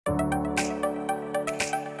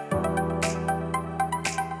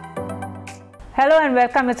Hello and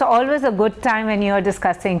welcome. It's always a good time when you're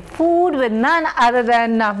discussing food with none other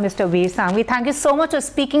than Mr. Vir Sanghvi. Thank you so much for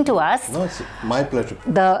speaking to us. No, it's my pleasure.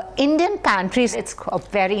 The Indian Pantry, it's a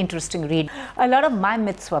very interesting read. A lot of my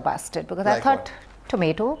myths were busted because I thought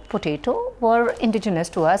tomato, potato were indigenous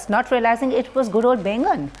to us, not realizing it was good old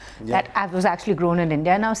Bengan that was actually grown in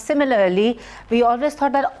India. Now, similarly, we always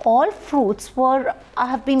thought that all fruits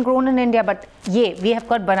have been grown in India, but we have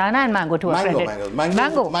got banana and mango to our credit.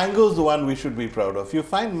 Mango is the one we should be proud of. You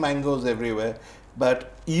find mangoes everywhere,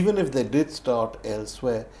 but even if they did start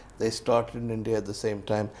elsewhere, they started in India at the same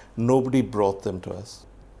time. Nobody brought them to us.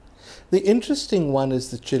 The interesting one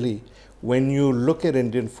is the chili. When you look at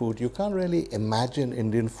Indian food, you can't really imagine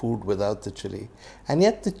Indian food without the chili. And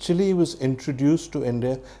yet the chili was introduced to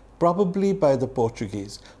India probably by the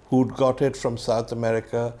Portuguese, who'd got it from South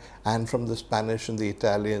America and from the Spanish and the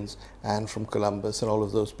Italians and from Columbus and all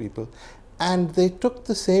of those people. And they took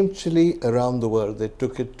the same chili around the world. They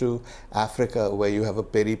took it to Africa, where you have a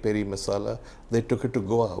peri-peri masala. They took it to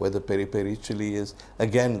Goa, where the peri-peri chili is,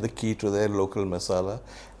 again, the key to their local masala.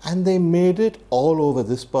 And they made it all over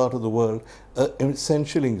this part of the world an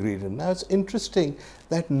essential ingredient. Now, it's interesting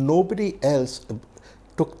that nobody else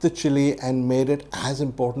took the chili and made it as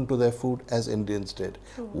important to their food as Indians did.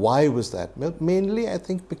 Why was that? Well, mainly, I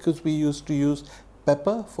think, because we used to use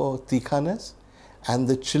pepper for tikhanes, and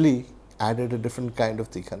the chili added a different kind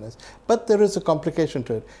of tikhanes. But there is a complication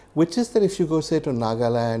to it, which is that if you go, say, to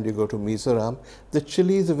Nagaland, you go to Mizoram, the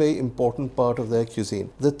chili is a very important part of their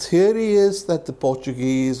cuisine. The theory is that the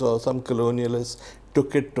Portuguese or some colonialists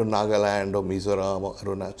took it to Nagaland or Mizoram or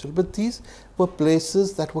Arunachal, but these were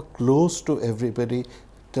places that were close to everybody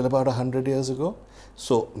till about 100 years ago.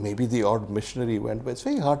 So maybe the odd missionary went, but it's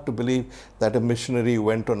very hard to believe that a missionary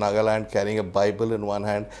went to Nagaland carrying a Bible in one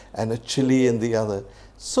hand and a chili in the other.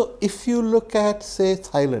 So if you look at, say,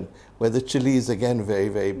 Thailand, where the chili is again very,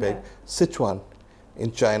 very big, Sichuan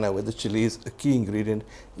in China, where the chili is a key ingredient,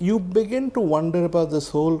 you begin to wonder about this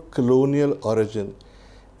whole colonial origin.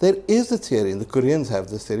 There is a theory, and the Koreans have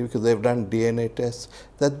this theory because they've done DNA tests,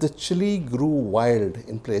 that the chili grew wild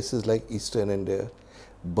in places like Eastern India,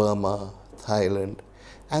 Burma, Thailand,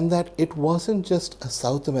 and that it wasn't just a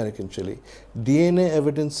South American chili. DNA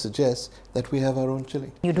evidence suggests that we have our own chili.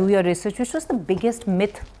 You do your research. Which was the biggest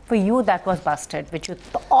myth for you that was busted, which you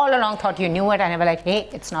all along thought you knew it and you were like, hey,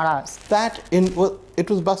 it's not ours? It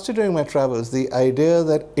was busted during my travels, the idea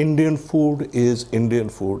that Indian food is Indian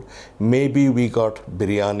food. Maybe we got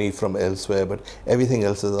biryani from elsewhere, but everything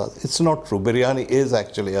else is ours. It's not true. Biryani is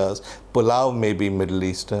actually ours. Pulao may be Middle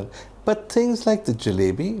Eastern. But things like the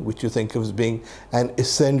jalebi, which you think of as being an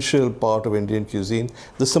essential part of Indian cuisine,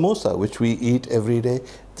 the samosa, which we eat every day,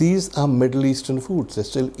 these are Middle Eastern foods. They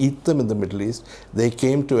still eat them in the Middle East. They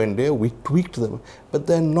came to India, we tweaked them, but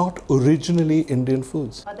they're not originally Indian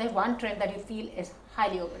foods. Are there one trend that you feel is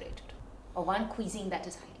highly overrated, or one cuisine that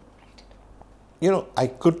is highly overrated? You know, I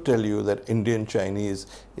could tell you that Indian Chinese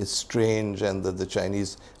is strange and that the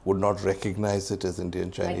Chinese would not recognize it as Indian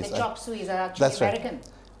Chinese. Like the chop sueys are actually American. Right.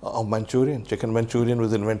 Manchurian. Chicken Manchurian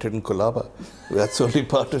was invented in Colaba. That's only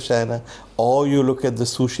part of China. Or you look at the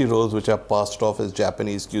sushi rolls, which are passed off as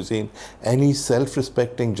Japanese cuisine. Any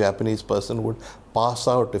self-respecting Japanese person would pass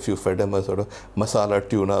out if you fed him a sort of masala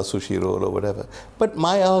tuna sushi roll or whatever. But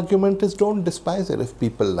my argument is, don't despise it. If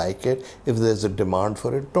people like it, if there's a demand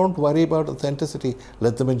for it, don't worry about authenticity.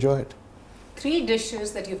 Let them enjoy it. 3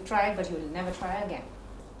 dishes that you've tried but you'll never try again.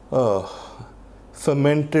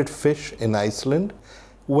 Fermented fish in Iceland.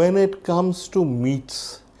 When it comes to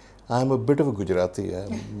meats, I'm a bit of a Gujarati,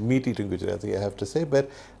 meat-eating Gujarati, I have to say, but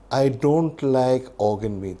I don't like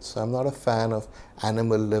organ meats. I'm not a fan of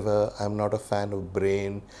animal liver, I'm not a fan of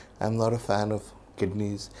brain, I'm not a fan of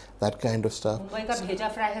kidneys, that kind of stuff. Mumbai ka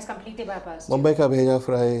bheja fry has completely bypassed. Mumbai ka bheja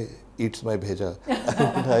fry eats my bheja.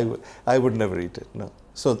 I would never eat it, no.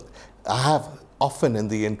 So I have often, in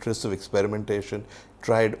the interest of experimentation,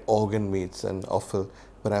 tried organ meats and offal,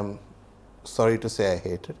 but I'm sorry to say I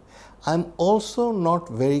hate it. I'm also not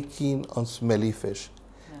very keen on smelly fish.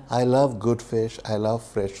 I love good fish, I love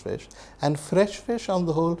fresh fish. And fresh fish on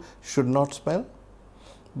the whole should not smell.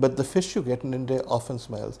 But the fish you get in India often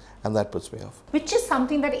smells, and that puts me off. Which is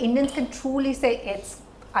something that Indians can truly say it's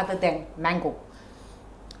other than mango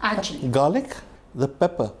and chili. Garlic, the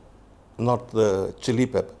pepper, not the chili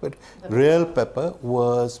pepper, but real pepper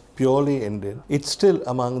was purely Indian. It's still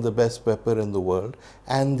among the best pepper in the world.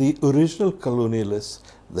 And the original colonialists,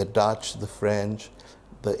 the Dutch, the French,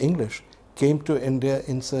 the English, came to India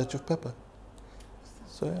in search of pepper.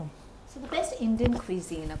 So, yeah. So the best Indian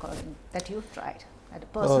cuisine, according that you've tried, at a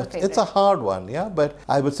personal favorite? It's a hard one, yeah, but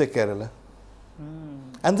I would say Kerala.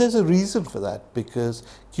 And there's a reason for that, because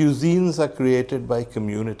cuisines are created by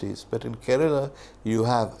communities. But in Kerala, you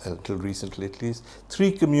have, until recently at least,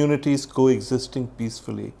 3 communities coexisting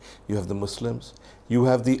peacefully. You have the Muslims, you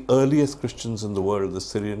have the earliest Christians in the world, the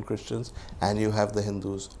Syrian Christians, and you have the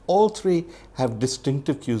Hindus. All 3 have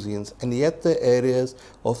distinctive cuisines, and yet they're areas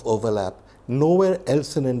of overlap. Nowhere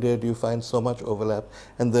else in India do you find so much overlap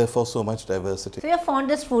and therefore so much diversity. So your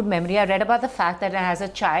fondest food memory, I read about the fact that as a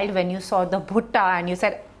child when you saw the bhutta and you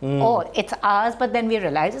said, oh, it's ours, but then we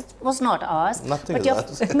realized it was not ours. Nothing is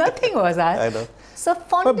ours. Nothing was ours. I know. So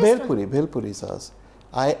fondest... But Bhelpuri is ours.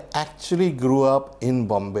 I actually grew up in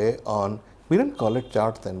Bombay on, we didn't call it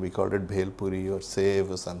chaat then, we called it Bhelpuri or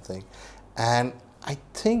Sev or something. And I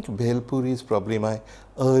think Bhelpuri is probably my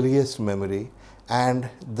earliest memory. And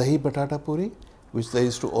dahi batata puri, which they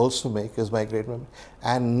used to also make, is my great memory.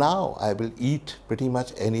 And now I will eat pretty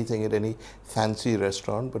much anything at any fancy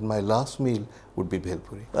restaurant, but my last meal would be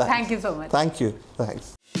bhelpuri. Thank you so much. Thank you.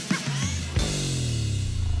 Thanks.